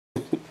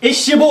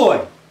It's your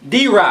boy,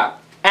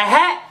 D-Rock.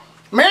 Ahaat.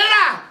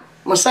 Mira!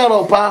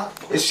 Masado, pa.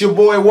 It's your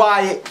boy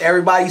Wyatt,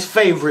 everybody's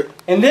favorite.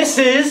 And this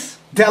is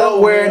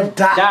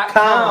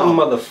Delaware.com,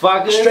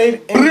 motherfucker.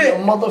 Straight in your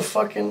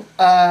motherfucking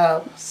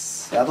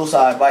eyes. Ya tú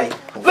sabes, bye.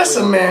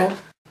 Listen, man.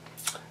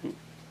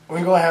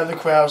 We're gonna have the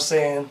crowd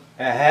saying,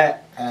 Ahaat,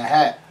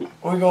 Ahaat.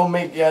 we're gonna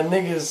make y'all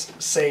niggas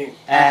say,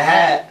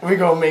 Ahaat. we're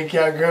gonna make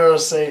y'all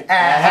girls say,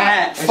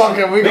 Ahaat. fuck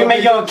it, We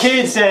make your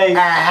kids say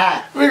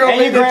Ahaat. we're gonna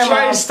And make your the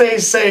grandma. tri-state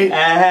say,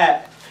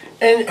 Ahaat.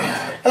 and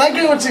I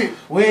guarantee you,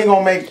 We ain't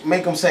gonna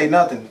make them say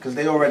nothing, because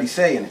they already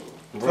saying it.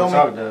 Real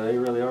talk though, they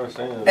really are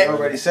saying it. They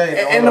already saying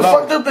it. and the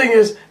fucked up thing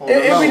is,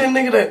 it be the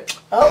nigga that,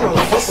 I don't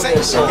know fuck with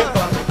that song.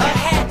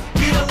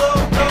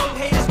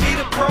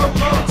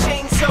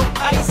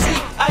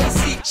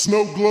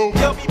 Snow globe.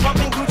 Yo, be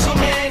bumping Gucci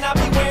Man, I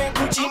be wearing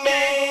Gucci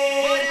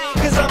Man.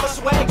 Cause I'm a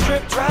swag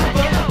trip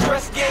dropper,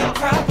 dress game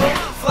proper,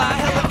 fly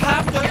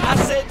helicopter. I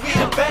said we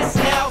the best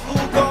now, who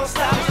gon'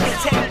 stop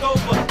us? Take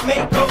over,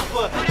 make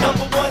over,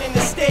 #1 in the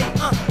state,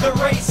 the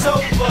race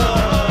over.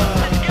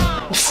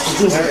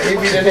 They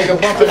be the nigga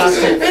bumping our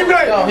shit. He be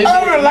like, I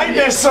don't even like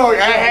that song.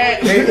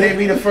 They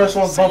be the first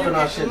ones bumping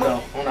our shit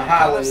though. On the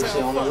highway and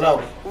shit, on the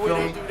low. Feel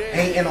me?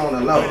 Hating on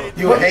the low.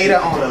 You a hater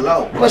on the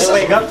low. They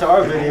wake up to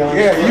our video.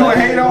 Yeah, you a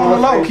hater on the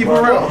low. Keep it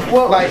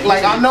real.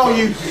 Like I know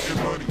you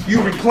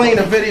replaying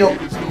the video.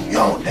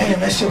 Yo, damn,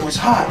 that shit was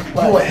hot.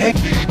 You a hater.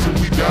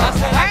 I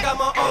said I got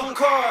my own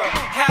car,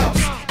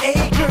 house,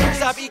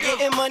 acres. I be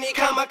getting money,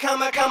 comma,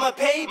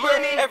 paper.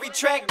 Every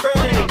track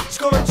burning,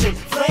 scorching,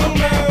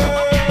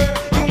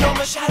 flamer. You know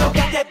Machado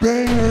got that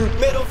banger.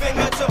 Middle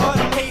finger to all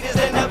them haters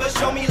that never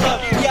show me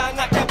love. Yeah, I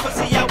knock that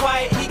pussy out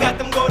Wyatt. He got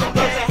them golden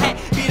gloves. Ahaat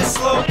be the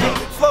slogan.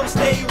 Flow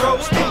stay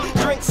roasting,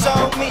 drinks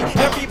on me.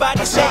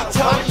 Everybody stay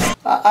toast.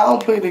 I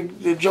don't play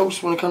the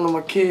jokes when it comes to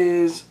my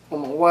kids or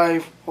my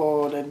wife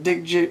or that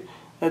dick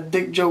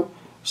joke.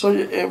 So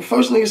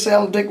first nigga say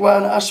I'm dick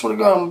riding, I swear to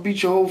God I'm gonna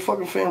beat your whole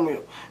fucking family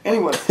up.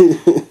 Anyway,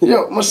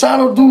 yo,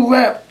 Masado do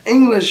rap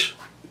English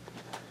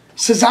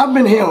since I've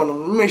been hearing him.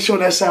 Let me make sure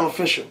that sound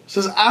official.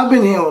 Since I've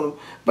been hearing him,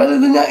 better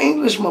than y'all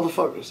English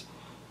motherfuckers.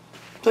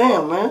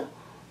 Damn, man.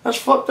 That's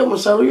fucked up,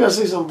 Masado. You gotta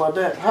say something about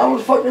that. How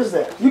the fuck is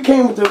that? You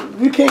came in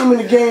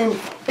the game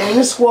and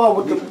this squad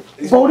with the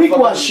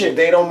Boricua shit.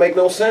 They don't make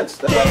no sense.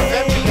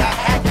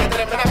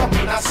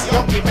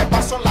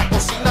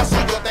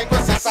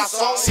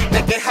 Si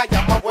te quejas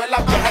llama abuela,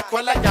 vieja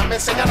escuela ya me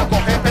enseñan a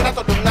coger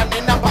pedazo de una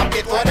nena,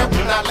 papi, tú eres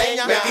una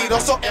leña.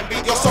 Mentiroso,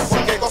 envidioso,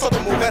 porque gozo de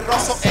mujer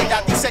roso.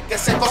 Ella dice que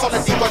ese gozo le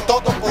digo el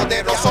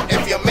todopoderoso.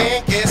 If your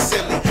man gets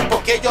silly,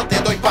 porque yo te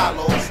doy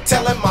palo.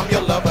 Tell him I'm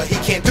your lover, he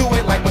can't do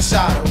it like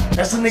Machado.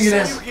 That's the nigga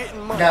that's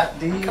got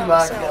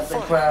D-Rock, got the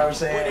crowd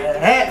saying,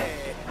 hey!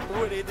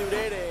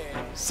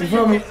 You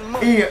feel me?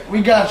 Yeah,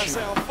 we got you.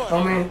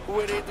 I mean,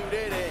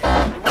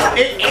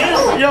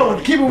 yo,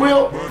 keep it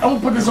real. I'm gonna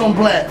put this on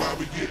blast.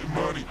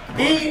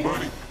 He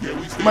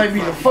might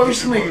be the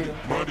first nigga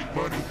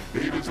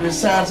that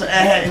signs to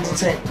Ahaat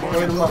Entertainment.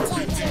 Wait a minute.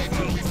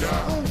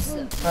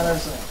 How that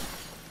sound?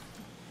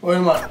 Wait a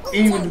minute.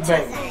 E with the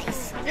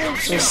bang.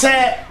 So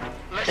Sat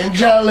and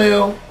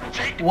Jalil,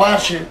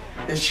 watch it.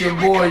 It's your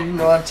boy. You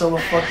know I tell the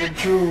fucking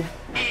truth.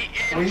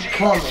 We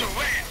coming.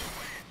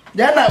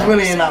 Y'all not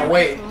really in our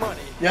way.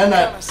 Y'all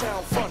not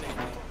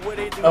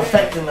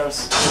affecting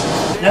us.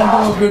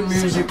 Y'all doing good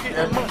music. You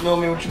know what I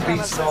mean, with your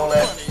beats and all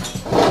that.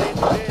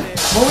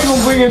 But we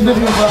gonna bring a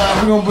different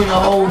vibe. We gonna bring a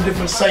whole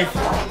different cipher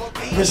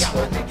this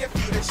way.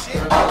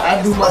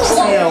 I do my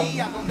style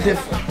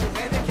different.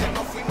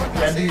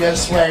 I do that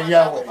swag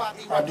y'all way.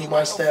 I do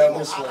my style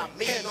this way.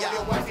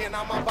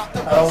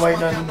 I don't write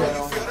nothing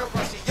down.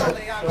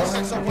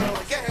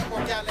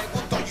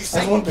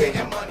 That's one thing.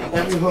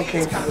 Every hook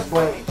came from the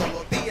brain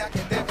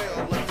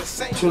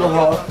to the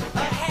heart,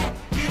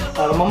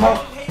 out of my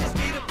mouth.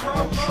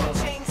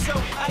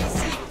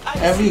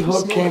 Every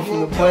hook came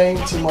from the brain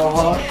to my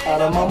heart,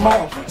 out of my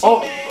mouth.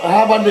 Oh,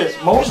 how about this?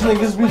 Most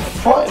niggas be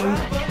fronting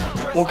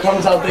what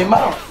comes out their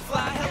mouth.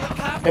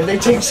 If they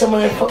take some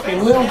of that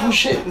fucking lyrical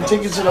shit and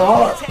take it to the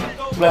heart,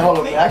 like, hold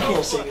on, man, I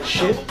can't say this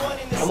shit.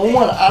 Number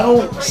one, I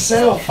don't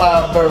sell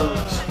 5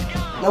 birds.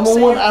 Number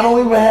one, I don't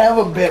even have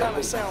a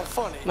Bentley.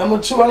 Number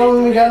two, I don't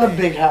even got a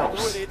big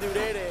house.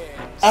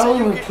 I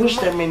don't even push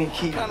that many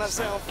keys.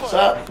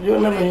 So you'll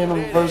never hear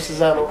them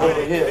verses out over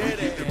here.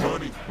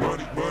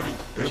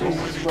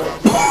 Jesus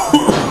Christ.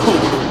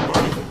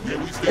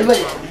 It's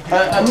like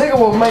a nigga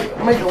will make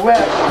a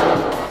rap.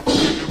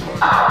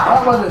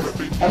 How about this?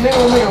 A nigga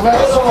will make a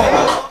rap song.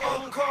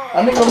 A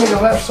nigga will make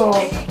a rap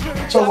song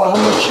talk about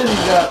how much shit he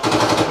got.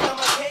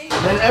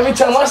 Then every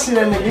time I see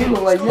that nigga, he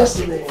look like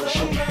yesterday and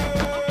shit.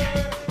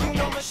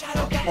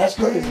 That's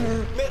crazy.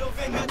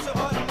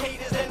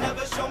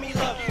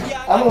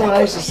 I remember when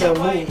I used to sell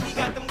movies.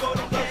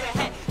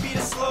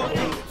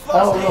 I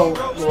don't know,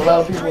 a lot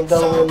of people in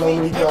Delaware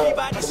know me, the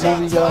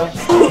movie guy.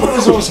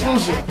 It's so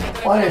exclusive.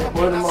 Why here?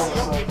 Word of mama,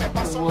 son.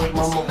 This is word of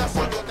my mama.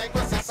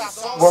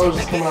 Words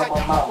is coming out my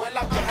mouth.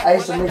 I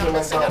used to make it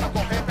like about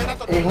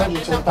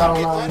 $800 to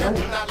 $1,000 a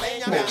minute.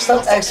 man,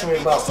 stop asking me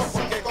about,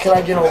 can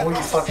I get on who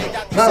you fucking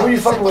with? No, who you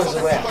fucking with is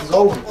a rap. It's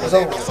over. It's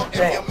over.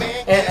 Damn.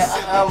 And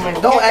I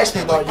mean, don't ask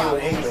me about you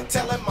and Haven.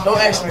 Don't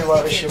ask me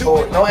about this your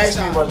boy. Don't ask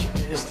me about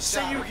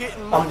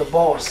I'm the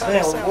boss.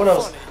 Damn, what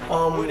else?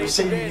 You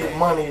say you get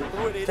money.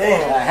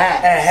 Damn.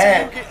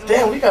 Ahaat.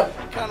 Damn, we got,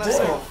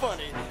 damn.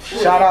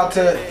 Shout out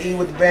to E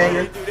with the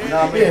banger. You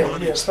know what I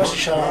mean? Yeah, special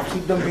shout out.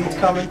 Keep them beats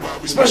coming.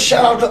 Special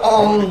shout out to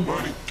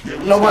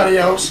nobody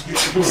else.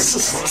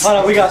 Hold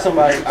on, we got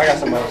somebody. I got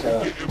somebody.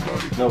 Shout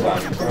out.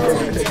 Nobody.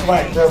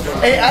 Right.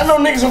 Hey, I know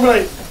niggas will be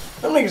like,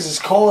 them niggas is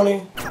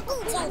corny.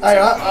 I'm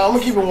gonna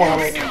keep it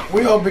 100.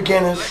 We are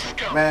beginners,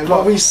 Man, but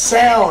look. we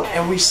sound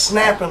and we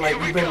snapping like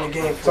we've been in the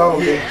game for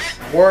years.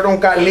 Word on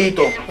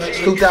Carlito. It's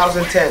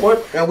 2010.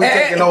 What? And we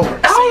taking over.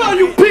 Hold on,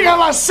 you pig on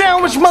my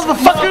sandwich,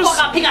 motherfuckers.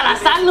 Pick out a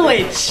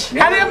sandwich.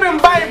 Had you been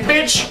buying,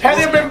 bitch? Had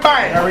you been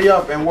buying? Hurry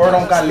up and word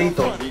on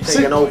Carlito.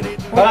 Taking over.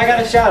 But I got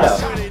a shout out.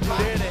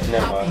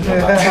 Never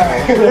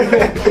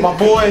mind. My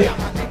boy.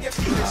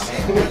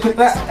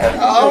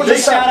 Big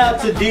shout out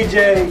to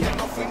DJ.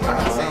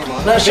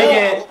 Now,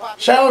 Ant.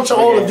 shout out to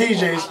all the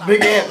DJs.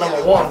 Big Ant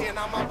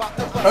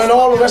 #1. And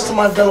all the rest of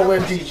my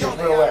Delaware DJs,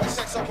 real rap.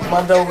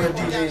 My Delaware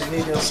DJs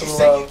needed some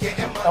love.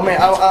 I mean,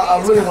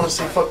 I really want to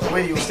say fuck the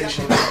radio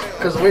station,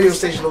 because the radio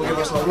station don't give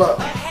us no love.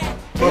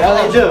 But Yeah,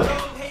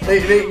 they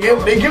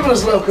do. They giving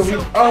us love because we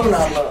earn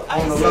our love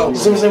on the low. You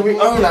see what I'm saying? We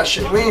earn our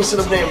shit. We ain't sit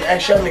up there and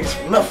ask y'all niggas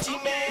for nothing.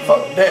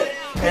 Fuck that.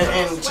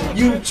 And to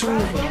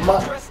YouTube,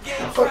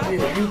 fuck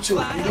yeah,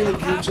 YouTube. You get it,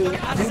 YouTube?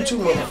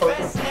 YouTube,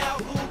 motherfucker.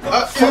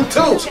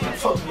 YouTube.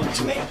 Fuck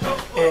YouTube.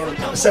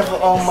 And except for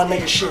all my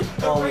nigga shit.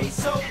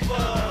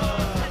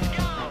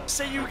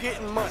 Say you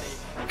getting money,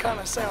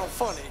 kinda sound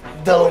funny.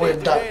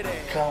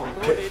 Delaware.com.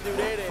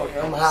 Fuck,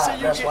 I'm high.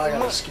 That's why I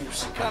got an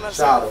excuse.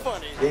 Shout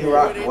out.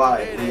 D-Rock,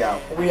 Wyatt. We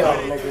out. We out,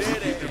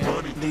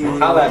 niggas.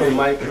 Holla at me,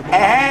 Mike.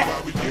 Yeah.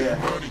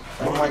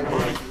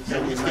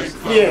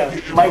 Yeah,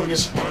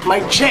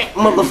 Mike check,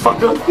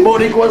 motherfucker.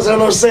 Boricua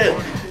no said,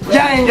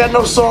 y'all ain't got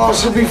no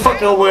songs to be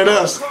fucking with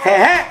us.